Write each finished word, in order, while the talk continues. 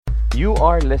You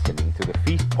are listening to the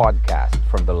Feast Podcast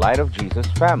from the Light of Jesus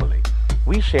family.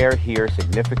 We share here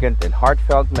significant and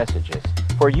heartfelt messages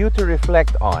for you to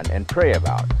reflect on and pray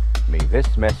about. May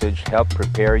this message help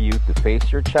prepare you to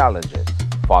face your challenges,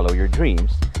 follow your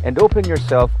dreams, and open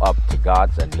yourself up to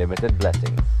God's unlimited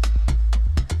blessings.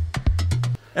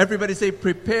 Everybody say,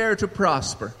 prepare to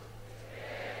prosper.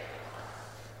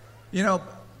 You know,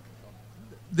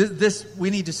 this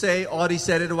we need to say. Audie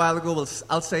said it a while ago.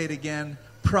 I'll say it again.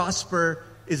 Prosper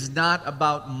is not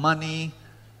about money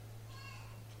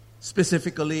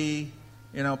specifically,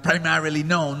 primarily.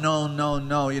 No.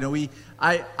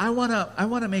 I want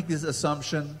to make this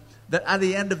assumption that at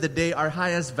the end of the day, our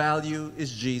highest value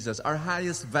is Jesus. Our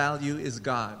highest value is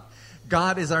God.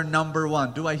 God is our number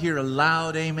one. Do I hear a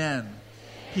loud amen?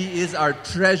 He is our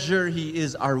treasure. He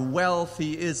is our wealth.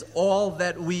 He is all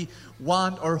that we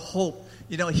want or hope.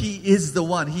 He is the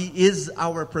one. He is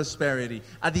our prosperity.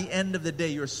 At the end of the day,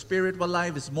 your spiritual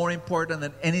life is more important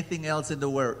than anything else in the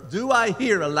world. Do I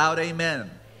hear a loud amen?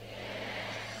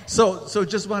 So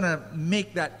just want to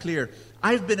make that clear.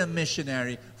 I've been a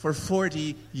missionary for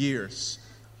 40 years.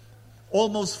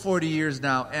 Almost 40 years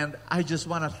now. And I just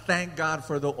want to thank God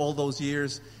for all those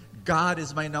years. God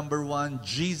is my number one.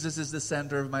 Jesus is the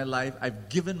center of my life. I've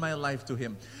given my life to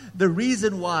Him. The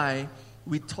reason why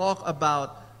we talk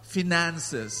about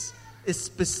finances is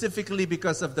specifically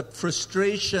because of the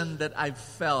frustration that I've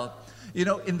felt.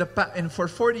 For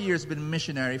 40 years been a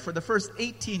missionary. For the first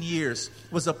 18 years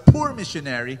was a poor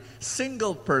missionary,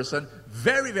 single person,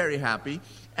 very, very happy.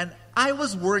 And I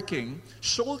was working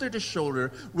shoulder to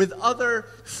shoulder with other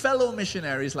fellow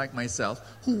missionaries like myself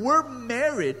who were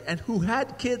married and who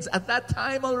had kids at that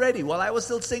time already while I was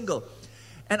still single.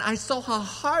 And I saw how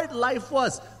hard life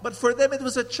was. But for them, it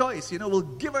was a choice. We'll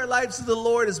give our lives to the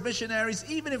Lord as missionaries,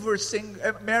 even if we're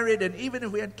married and even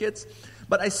if we had kids.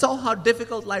 But I saw how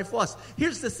difficult life was.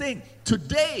 Here's the thing.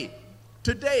 Today,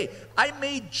 I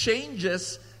made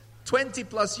changes 20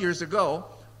 plus years ago.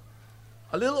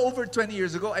 A little over 20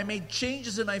 years ago, I made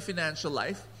changes in my financial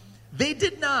life. They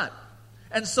did not.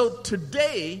 And so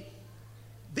today,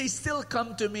 they still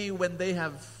come to me when they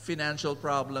have financial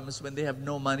problems, when they have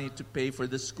no money to pay for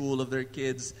the school of their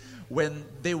kids, when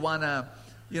they want to,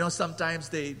 sometimes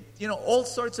they, all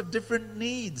sorts of different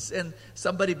needs. And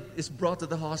somebody is brought to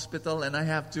the hospital and I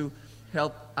have to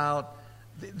help out.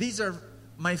 These are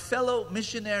my fellow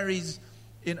missionaries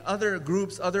in other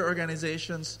groups, other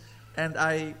organizations, and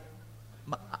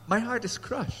my heart is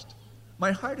crushed.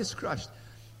 My heart is crushed.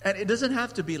 And it doesn't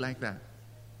have to be like that.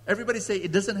 Everybody say,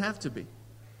 it doesn't have to be.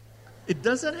 It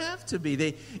doesn't have to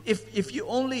be. If you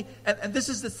only, and this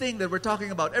is the thing that we're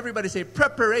talking about. Everybody say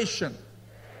preparation.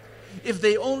 If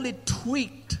they only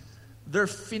tweaked their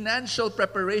financial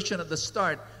preparation at the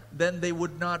start, then they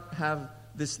would not have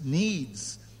these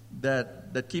needs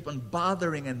that keep on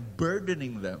bothering and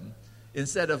burdening them.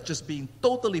 Instead of just being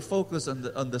totally focused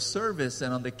on the service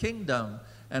and on the kingdom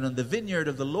and on the vineyard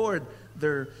of the Lord,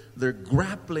 they're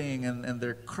grappling and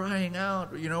they're crying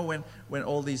out, when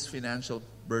all these financial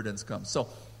burdens come. So,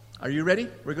 are you ready?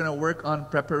 We're going to work on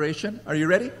preparation. Are you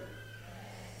ready?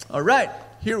 All right,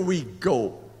 here we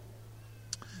go.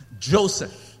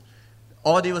 Joseph.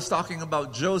 Audie was talking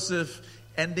about Joseph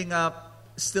ending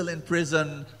up still in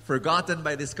prison, forgotten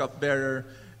by this cupbearer,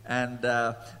 and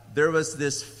there was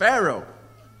this Pharaoh,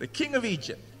 the king of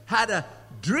Egypt, had a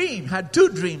dream, had two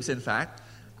dreams in fact,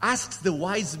 asked the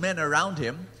wise men around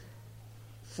him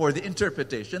for the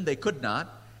interpretation. They could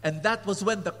not. And that was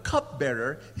when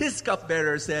his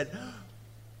cupbearer said,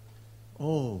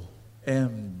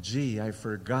 OMG, I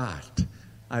forgot.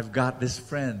 I've got this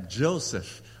friend,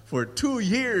 Joseph, for 2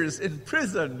 years in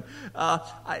prison.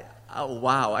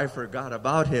 Wow, I forgot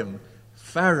about him.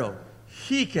 Pharaoh,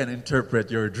 he can interpret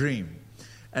your dream.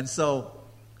 And so,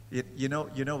 you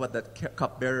know what that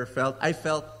cupbearer felt? I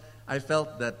felt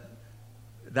that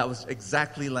was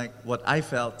exactly like what I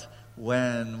felt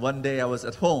when one day I was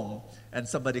at home and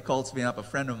somebody calls me up, a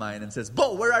friend of mine, and says,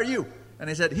 Bo, where are you? And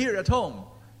I said, here at home.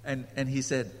 And he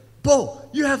said, Bo,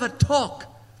 you have a talk.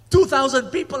 2,000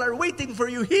 people are waiting for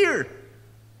you here.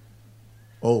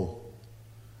 Oh,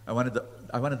 I wanted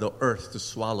the earth to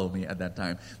swallow me at that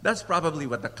time. That's probably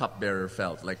what the cupbearer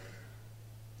felt like.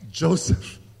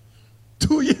 Joseph,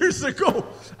 2 years ago,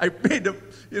 I made him,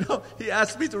 he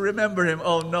asked me to remember him.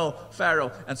 Oh no,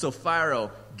 Pharaoh. And so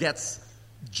Pharaoh gets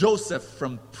Joseph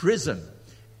from prison.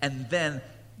 And then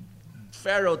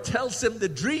Pharaoh tells him the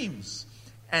dreams.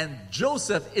 And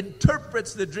Joseph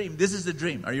interprets the dream. This is the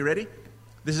dream. Are you ready?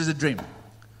 This is a dream.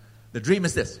 The dream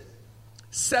is this.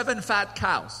 7 fat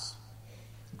cows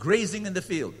grazing in the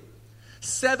field.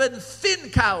 7 thin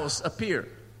cows appear.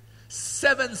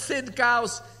 7 thin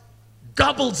cows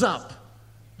gobbles up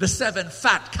the 7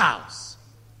 fat cows.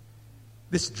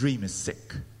 This dream is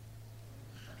sick.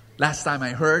 Last time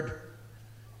I heard,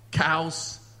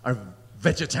 cows are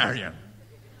vegetarian.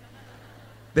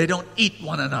 They don't eat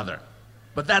one another.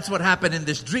 But that's what happened in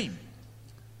this dream.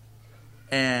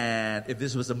 And if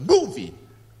this was a movie,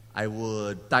 I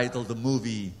would title the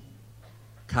movie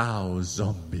Cow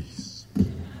Zombies.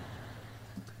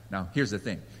 Now, here's the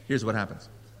thing. Here's what happens.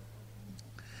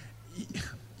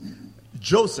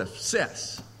 Joseph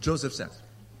says,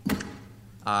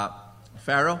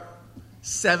 Pharaoh,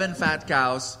 7 fat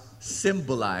cows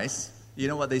symbolize, you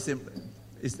know what they symbolize?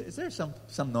 Is there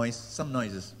some noise? Some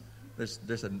noises.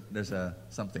 There's a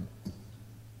something.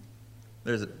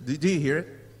 Do you hear it?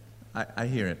 I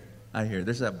hear it. I hear it.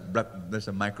 There's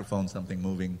a microphone, something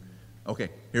moving. Okay,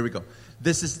 here we go.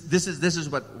 This is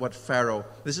what Pharaoh.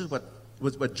 This is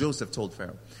what Joseph told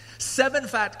Pharaoh. 7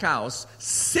 fat cows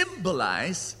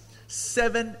symbolize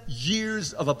 7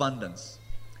 years of abundance.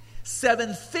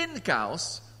 7 thin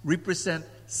cows represent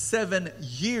 7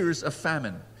 years of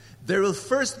famine. There will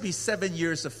first be 7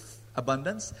 years of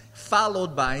abundance,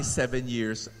 followed by 7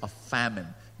 years of famine.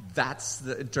 That's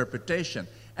the interpretation.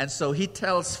 And so he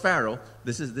tells Pharaoh,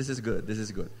 this is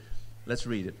good. Let's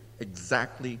read it.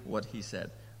 Exactly what he said.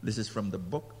 This is from the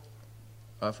book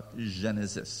of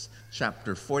Genesis,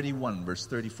 chapter 41, verse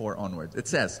 34 onwards. It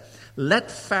says, let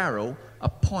Pharaoh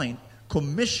appoint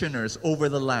commissioners over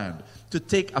the land to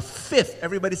take a fifth,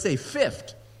 everybody say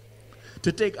fifth,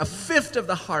 to take a fifth of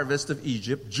the harvest of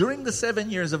Egypt during the 7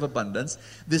 years of abundance.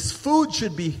 This food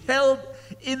should be held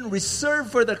in reserve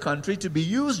for the country to be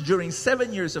used during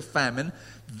 7 years of famine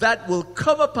that will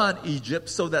come upon Egypt,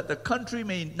 so that the country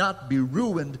may not be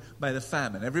ruined by the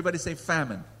famine. Everybody say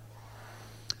famine.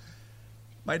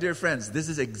 My dear friends, this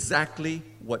is exactly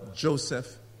what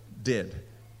Joseph did.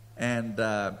 And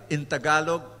in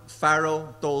Tagalog,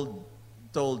 Pharaoh told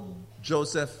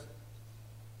Joseph,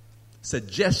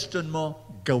 suggestion mo,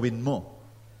 gawin mo.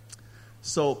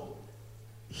 So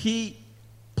he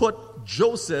put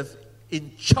Joseph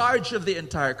in charge of the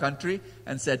entire country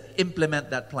and said, implement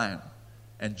that plan.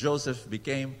 And Joseph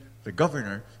became the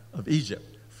governor of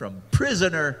Egypt, from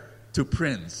prisoner to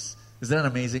prince. Isn't that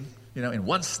amazing? You know, in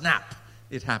one snap,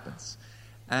 it happens.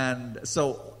 And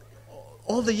so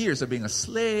all the years of being a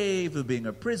slave, of being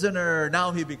a prisoner,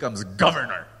 now he becomes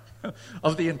governor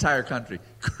of the entire country.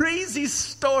 Crazy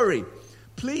story.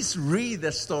 Please read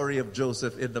the story of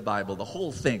Joseph in the Bible, the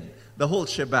whole thing, the whole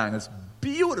shebang. It's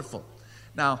beautiful.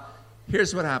 Now,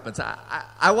 here's what happens.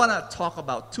 I want to talk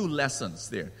about 2 lessons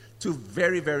there. 2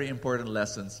 very, very important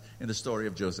lessons in the story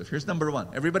of Joseph. Here's number 1.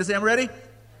 Everybody say, I'm ready?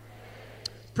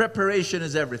 Preparation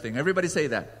is everything. Everybody say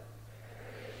that.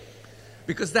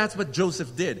 Because that's what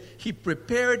Joseph did. He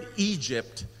prepared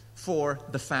Egypt for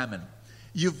the famine.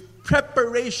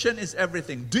 Preparation is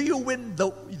everything. Do you want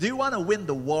to win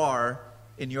the war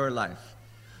in your life?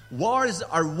 Wars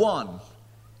are won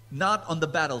not on the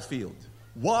battlefield.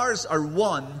 Wars are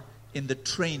won in the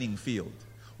training field.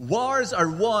 Wars are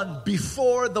won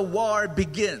before the war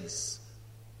begins.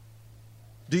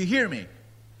 Do you hear me?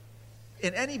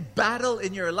 In any battle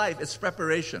in your life, it's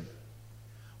preparation.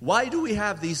 Why do we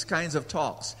have these kinds of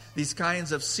talks, these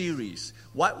kinds of series?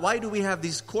 Why do we have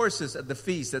these courses at the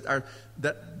feast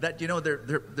that you know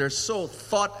they're so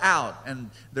thought out, and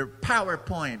they're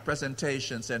PowerPoint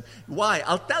presentations? And why?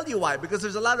 I'll tell you why. Because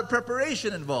there's a lot of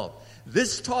preparation involved.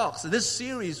 This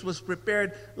series was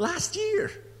prepared last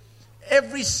year.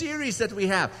 Every series that we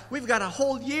have, we've got a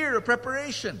whole year of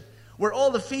preparation, where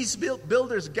all the feast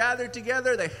builders gather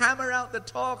together, they hammer out the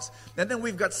talks, and then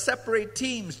we've got separate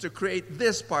teams to create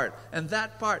this part and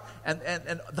that part, and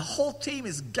the whole team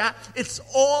it's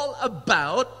all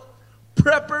about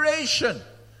preparation.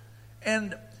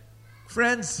 And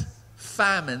friends,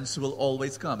 famines will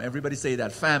always come. Everybody say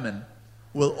that. Famine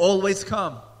will always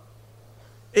come.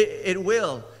 It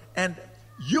will. And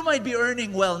you might be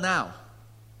earning well now,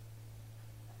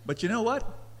 but you know what?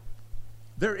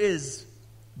 There is,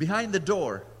 behind the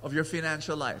door of your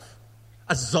financial life,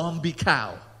 a zombie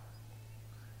cow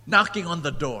knocking on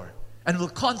the door, and will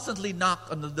constantly knock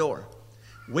on the door,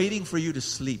 waiting for you to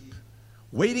sleep.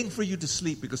 Waiting for you to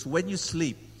sleep, because when you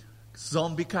sleep,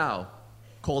 zombie cow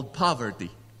called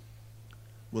poverty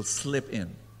will slip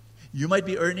in. You might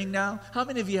be earning now. How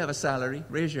many of you have a salary?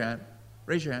 Raise your hand.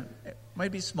 Raise your hand. It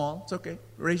might be small. It's okay.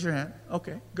 Raise your hand.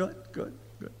 Okay. Good.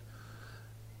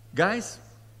 Guys,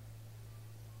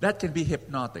 that can be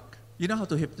hypnotic. You know how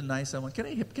to hypnotize someone? Can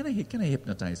I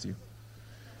hypnotize you?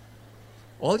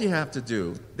 All you have to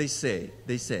do, they say,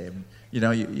 you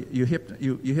know, you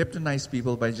hypnotize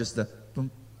people by just the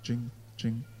boom, ching,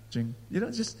 ching, Ching.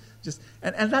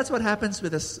 And that's what happens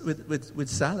with us with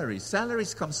salaries.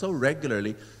 Salaries come so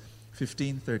regularly.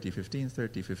 15:30,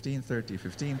 15:30, 15:30,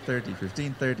 15:30,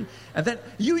 15:30. And then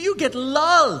you get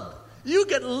lulled. You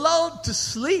get lulled to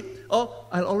sleep. Oh,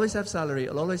 I'll always have salary.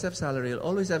 I'll always have salary. I'll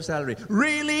always have salary.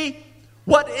 Really?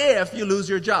 What if you lose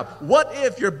your job? What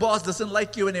if your boss doesn't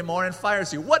like you anymore and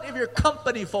fires you? What if your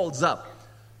company folds up?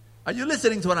 Are you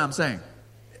listening to what I'm saying?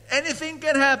 Anything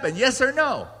can happen. Yes or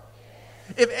no?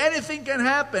 If anything can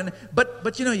happen,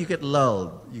 but you get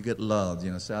lulled. You get lulled.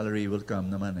 Salary will come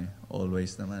naman eh.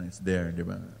 Always naman. It's there,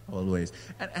 diba? Always.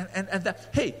 And that,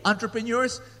 hey,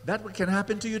 entrepreneurs, that can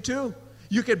happen to you too.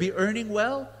 You can be earning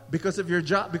well because of your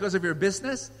job, because of your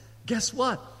business. Guess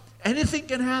what? Anything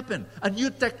can happen. A new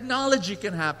technology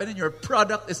can happen and your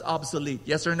product is obsolete.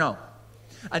 Yes or no?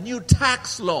 A new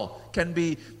tax law can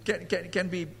be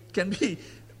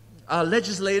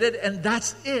legislated, and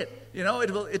that's it.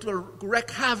 It will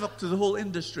wreak havoc to the whole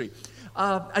industry.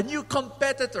 A new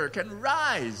competitor can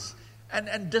rise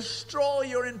and destroy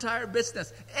your entire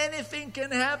business. Anything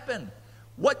can happen.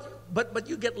 But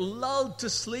you get lulled to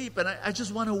sleep, and I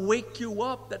just want to wake you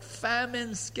up that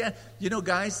famines can.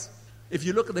 Guys, if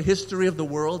you look at the history of the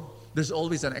world, there's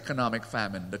always an economic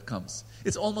famine that comes.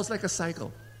 It's almost like a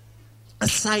cycle. A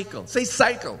cycle. Say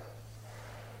cycle.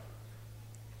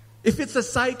 If it's a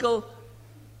cycle,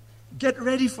 get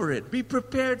ready for it. Be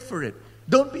prepared for it.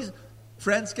 Don't be...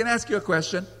 Friends, can I ask you a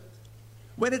question?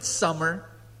 When it's summer,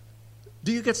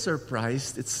 do you get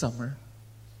surprised it's summer?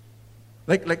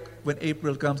 Like when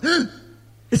April comes,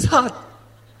 it's hot.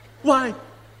 Why?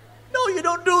 No, you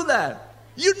don't do that.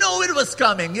 You know it was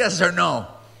coming, yes or no?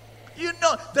 You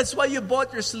know. That's why you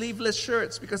bought your sleeveless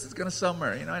shirts, because it's going to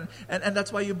summer, and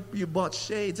that's why you bought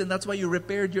shades, and that's why you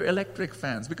repaired your electric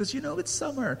fans, because it's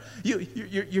summer.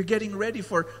 You're getting ready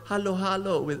for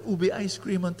halo-halo with ube ice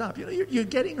cream on top. You're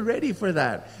getting ready for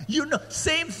that.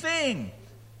 Same thing.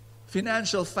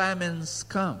 Financial famines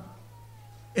come.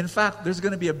 In fact, there's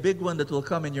going to be a big one that will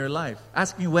come in your life.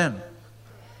 Ask me when.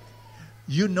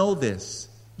 You know this.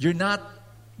 You're not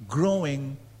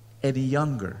growing any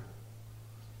younger.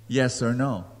 Yes or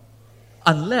no?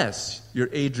 Unless you're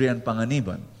Adrian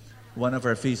Panganiban, one of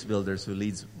our feast builders who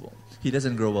leads. He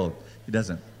doesn't grow old. He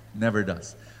doesn't. Never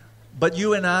does. But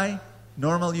you and I,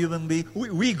 normal human beings,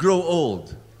 we grow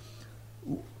old.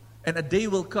 And a day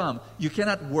will come, you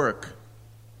cannot work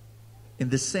in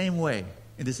the same way,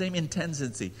 in the same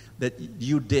intensity that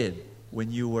you did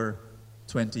when you were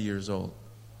 20 years old.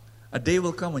 A day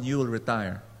will come when you will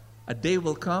retire. A day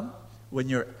will come when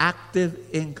your active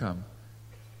income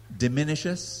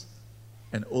diminishes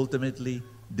and ultimately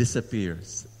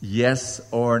disappears. Yes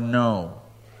or no?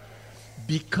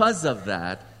 Because of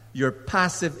that, your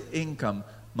passive income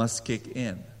must kick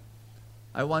in.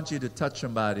 I want you to touch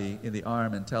somebody in the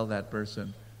arm and tell that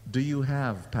person, do you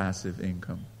have passive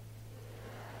income?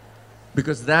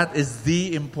 Because that is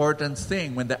the important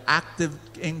thing. When the active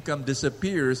income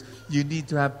disappears, you need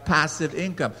to have passive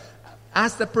income.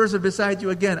 Ask the person beside you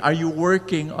again, are you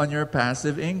working on your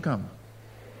passive income?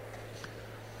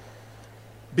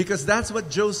 Because that's what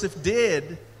Joseph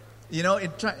did,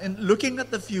 in looking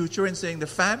at the future and saying, the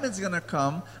famine's going to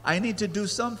come, I need to do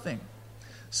something.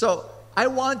 So I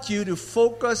want you to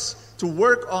focus, to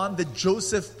work on the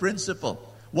Joseph principle.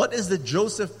 What is the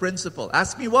Joseph principle?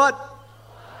 Ask me what?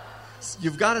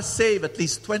 You've got to save at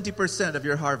least 20% of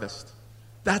your harvest.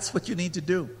 That's what you need to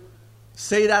do.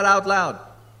 Say that out loud.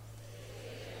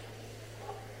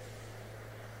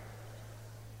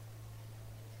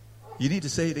 You need to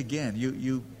say it again.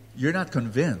 You're not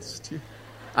convinced.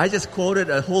 I just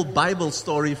quoted a whole Bible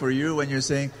story for you when you're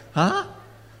saying, huh?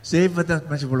 Save that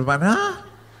much, huh?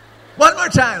 One more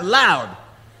time, loud.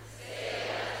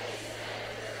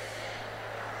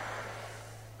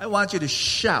 I want you to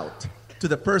shout to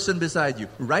the person beside you,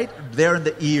 right there in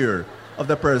the ear of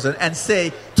the person, and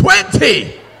say,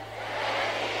 20!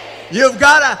 You've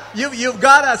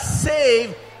gotta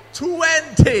save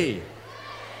 20!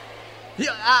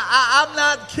 I'm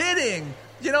not kidding.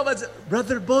 But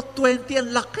Brother Bo, 20 and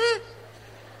laki.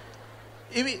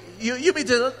 You mean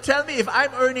to tell me if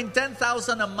I'm earning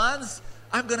 10,000 a month,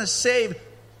 I'm gonna save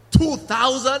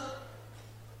 2,000?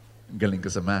 Galing ka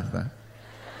sa math,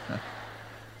 huh?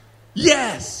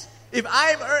 Yes.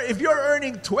 If you're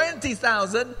earning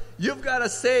 20,000, you've got to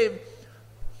save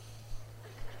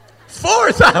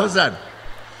 4,000.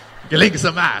 Galing ka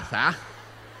sa math, huh?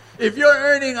 If you're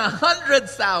earning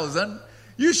 100,000,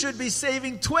 you should be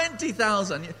saving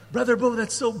 20,000. Brother Bo,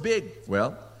 that's so big.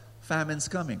 Well, famine's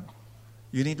coming.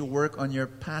 You need to work on your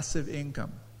passive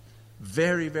income.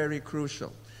 Very, very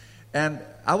crucial. And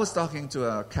I was talking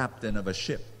to a captain of a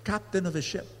ship. Captain of a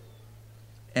ship.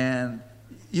 And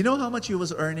you know how much he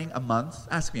was earning a month?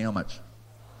 Ask me how much.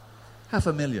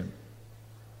 $500,000.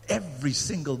 Every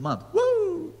single month.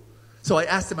 Woo! So I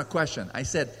asked him a question. I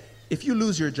said, if you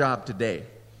lose your job today,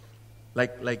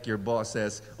 like your boss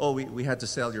says, oh, we had to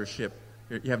sell your ship.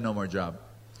 You have no more job.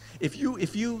 If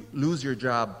you lose your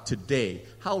job today,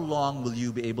 how long will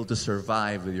you be able to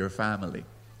survive with your family?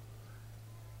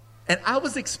 And I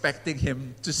was expecting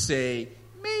him to say,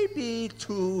 maybe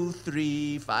 2,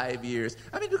 3, 5 years.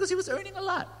 I mean, because he was earning a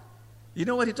lot. You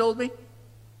know what he told me?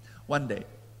 One day.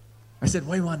 I said,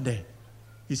 why one day?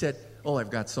 He said, oh,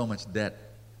 I've got so much debt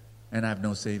and I have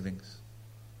no savings.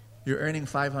 You're earning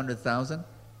 $500,000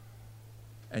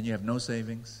 and you have no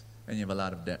savings and you have a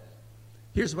lot of debt.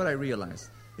 Here's what I realized.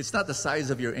 It's not the size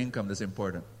of your income that's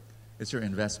important. It's your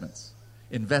investments.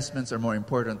 Investments are more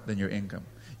important than your income.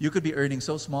 You could be earning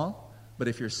so small, but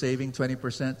if you're saving 20%,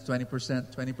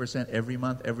 20%, 20% every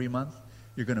month,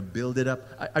 you're going to build it up.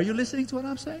 Are you listening to what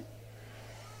I'm saying?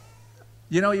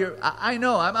 You know, I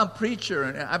know, I'm a preacher,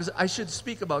 and I should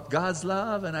speak about God's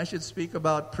love, and I should speak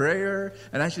about prayer,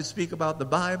 and I should speak about the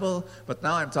Bible, but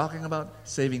now I'm talking about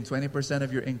saving 20%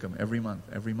 of your income every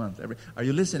month. Are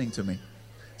you listening to me?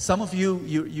 Some of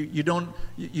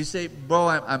you say, bro,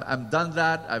 I'm done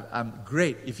that. I'm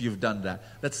great if you've done that.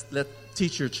 Let's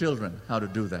teach your children how to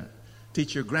do that.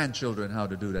 Teach your grandchildren how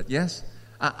to do that. Yes?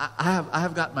 I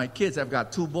have got my kids. I've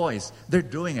got 2 boys. They're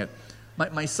doing it.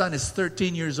 My son is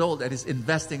 13 years old and is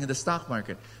investing in the stock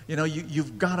market. You know,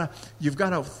 you've got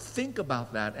to think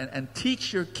about that and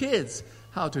teach your kids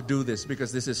how to do this,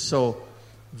 because this is so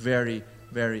very,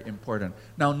 very important.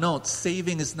 Now note,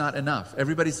 saving is not enough.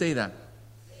 Everybody say that.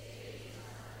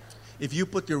 If you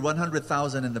put your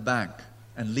 $100,000 in the bank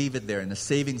and leave it there in a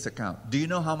savings account, do you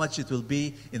know how much it will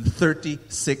be in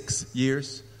 36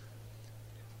 years?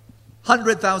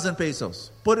 100,000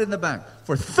 pesos. Put it in the bank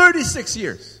for 36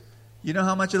 years. You know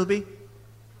how much it'll be?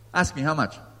 Ask me how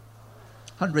much?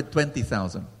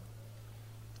 120,000.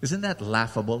 Isn't that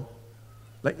laughable?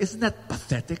 Like, isn't that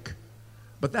pathetic?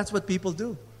 But that's what people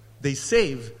do. They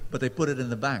save, but they put it in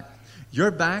the bank.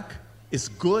 Your bank is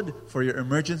good for your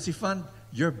emergency fund.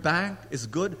 Your bank is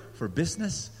good for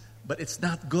business, but it's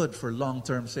not good for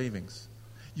long-term savings.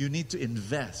 You need to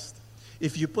invest.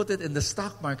 If you put it in the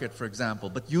stock market, for example,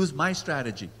 but use my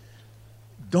strategy,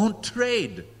 don't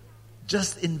trade.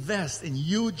 Just invest in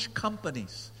huge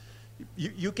companies.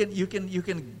 You can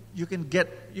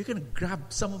grab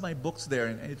some of my books there,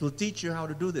 and it will teach you how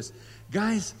to do this.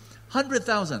 Guys,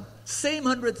 100,000, same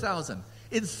 100,000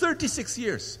 in 36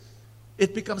 years,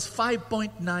 it becomes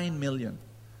 5.9 million.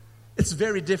 It's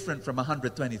very different from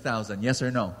 120,000. Yes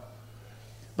or no?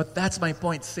 But that's my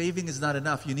point. Saving is not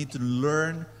enough. You need to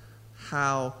learn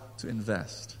how to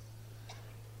invest.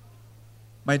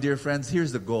 My dear friends,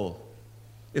 here's the goal.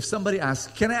 If somebody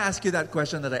asks, can I ask you that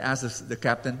question that I asked the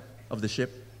captain of the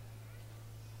ship?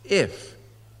 If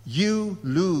you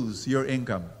lose your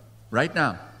income right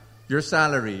now, your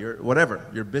salary, your whatever,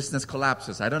 your business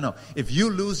collapses, I don't know. If you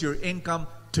lose your income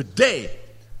today,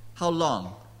 how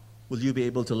long will you be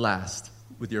able to last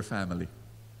with your family?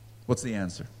 What's the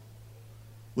answer?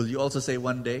 Will you also say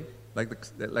one day, like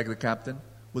the captain?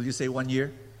 Will you say 1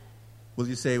 year? Will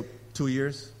you say 2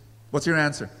 years? What's your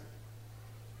answer?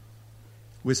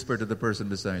 Whisper to the person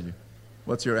beside you.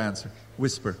 What's your answer?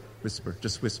 Whisper,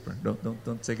 just whisper.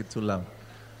 Don't take it too loud.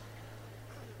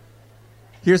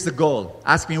 Here's the goal.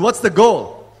 Ask me, what's the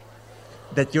goal?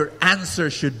 That your answer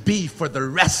should be for the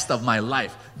rest of my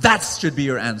life. That should be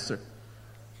your answer.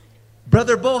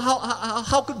 Brother Bo,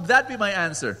 how could that be my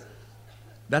answer?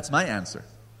 That's my answer.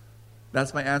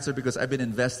 That's my answer because I've been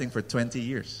investing for 20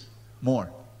 years. More.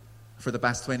 For the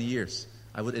past 20 years.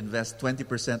 I would invest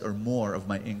 20% or more of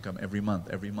my income every month.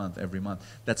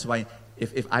 That's why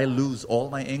if I lose all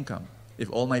my income, if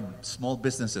all my small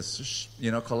businesses,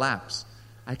 collapse,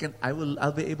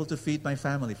 I'll be able to feed my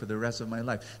family for the rest of my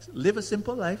life. Live a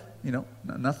simple life,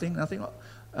 nothing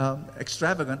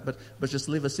extravagant, but just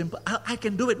live a simple. I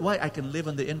can do it. Why? I can live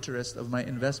on the interest of my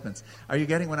investments. Are you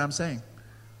getting what I'm saying?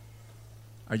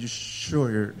 Are you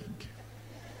sure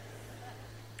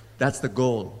That's the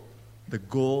goal. The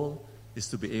goal is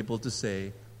to be able to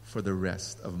say, for the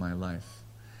rest of my life.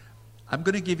 I'm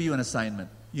going to give you an assignment.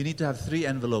 You need to have 3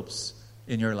 envelopes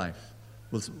in your life.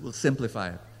 We'll simplify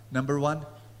it. Number 1,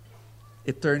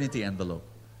 eternity envelope.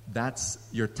 That's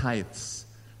your tithes.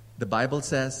 The Bible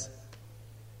says,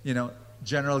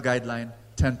 general guideline,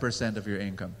 10% of your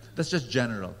income. That's just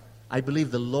general. I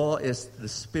believe the law is the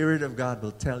Spirit of God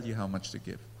will tell you how much to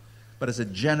give. But as a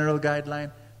general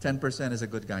guideline, 10% is a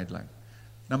good guideline.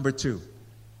 Number 2,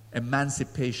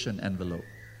 emancipation envelope.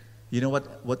 You know what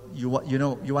you want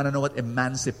to know what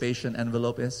emancipation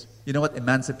envelope is? You know what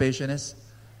emancipation is?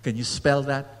 Can you spell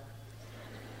that?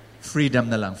 Freedom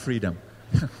na lang, freedom.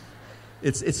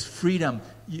 It's freedom.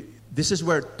 This is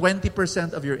where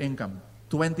 20% of your income,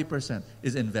 20%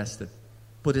 is invested.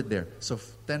 Put it there. So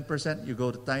 10% you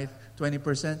go to tithe,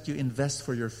 20% you invest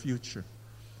for your future.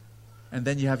 And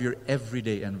then you have your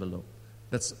everyday envelope.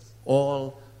 That's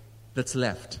all that's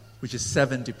left, which is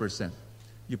 70%.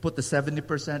 You put the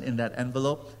 70% in that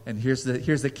envelope, and here's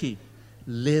the key.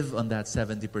 Live on that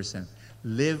 70%.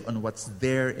 Live on what's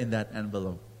there in that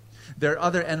envelope. There are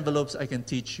other envelopes I can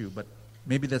teach you, but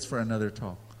maybe that's for another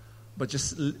talk. But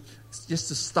just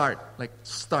to start,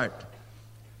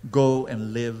 go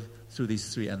and live through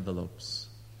these 3 envelopes.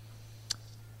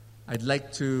 I'd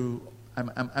like to.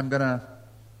 I'm gonna.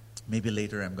 Maybe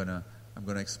later I'm gonna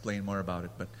explain more about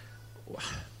it. But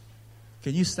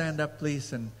can you stand up,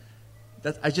 please? And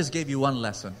I just gave you one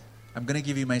lesson. I'm gonna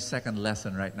give you my second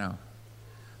lesson right now.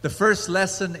 The first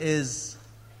lesson is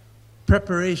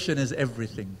preparation is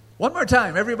everything. One more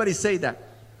time, everybody say that.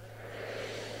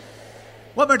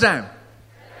 One more time.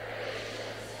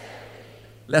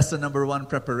 Lesson number 1,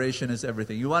 preparation is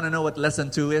everything. You want to know what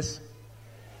lesson 2 is?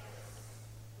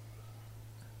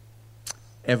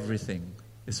 Everything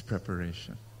is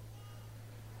preparation.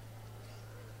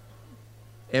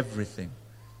 Everything.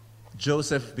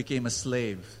 Joseph became a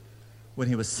slave when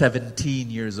he was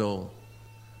 17 years old.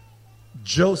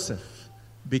 Joseph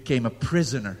became a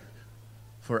prisoner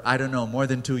for, more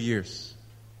than 2 years.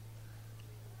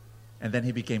 And then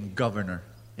he became governor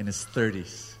in his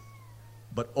 30s.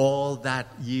 But all that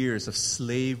years of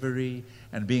slavery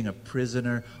and being a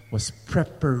prisoner was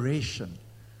preparation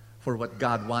for what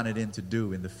God wanted him to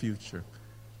do in the future.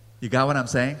 You got what I'm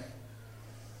saying?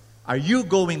 Are you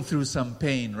going through some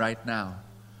pain right now?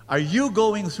 Are you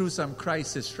going through some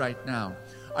crisis right now?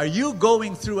 Are you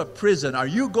going through a prison? Are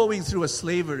you going through a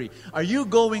slavery? Are you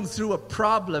going through a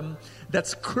problem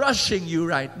that's crushing you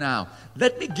right now?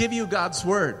 Let me give you God's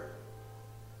word.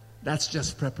 That's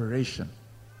just preparation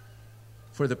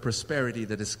for the prosperity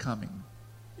that is coming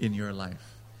in your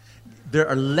life. There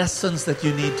are lessons that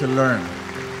you need to learn.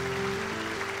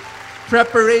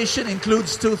 Preparation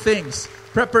includes 2 things.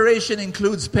 Preparation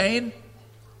includes pain,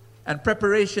 and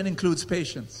preparation includes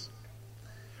patience.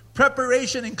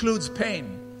 Preparation includes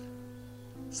pain.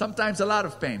 Sometimes a lot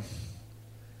of pain.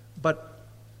 But,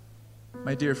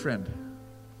 my dear friend,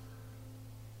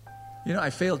 I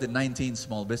failed in 19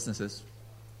 small businesses.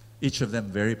 Each of them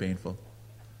very painful.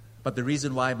 But the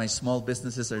reason why my small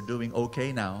businesses are doing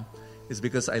okay now is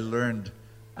because I learned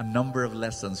a number of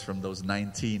lessons from those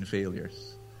 19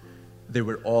 failures. They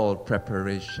were all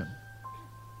preparation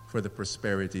for the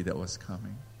prosperity that was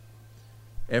coming.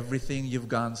 Everything you've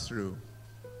gone through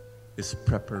is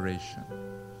preparation.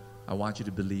 I want you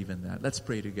to believe in that. Let's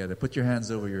pray together. Put your hands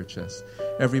over your chest.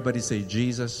 Everybody say,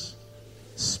 Jesus,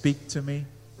 speak to me.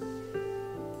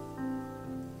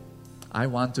 I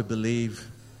want to believe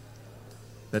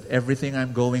that everything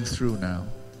I'm going through now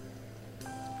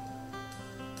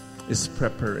is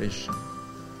preparation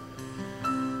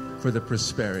for the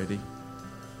prosperity,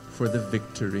 for the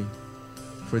victory,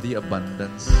 for the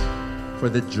abundance, for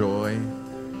the joy,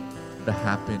 the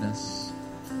happiness.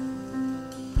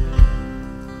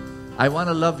 I want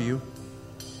to love you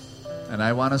and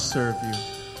I want to serve you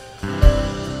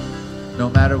no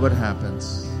matter what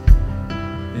happens.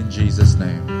 In Jesus'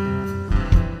 name.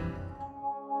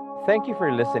 Thank you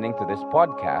for listening to this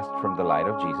podcast from the Light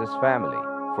of Jesus family.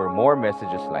 For more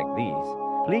messages like these,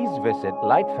 please visit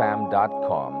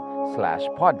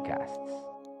lightfam.com/podcasts.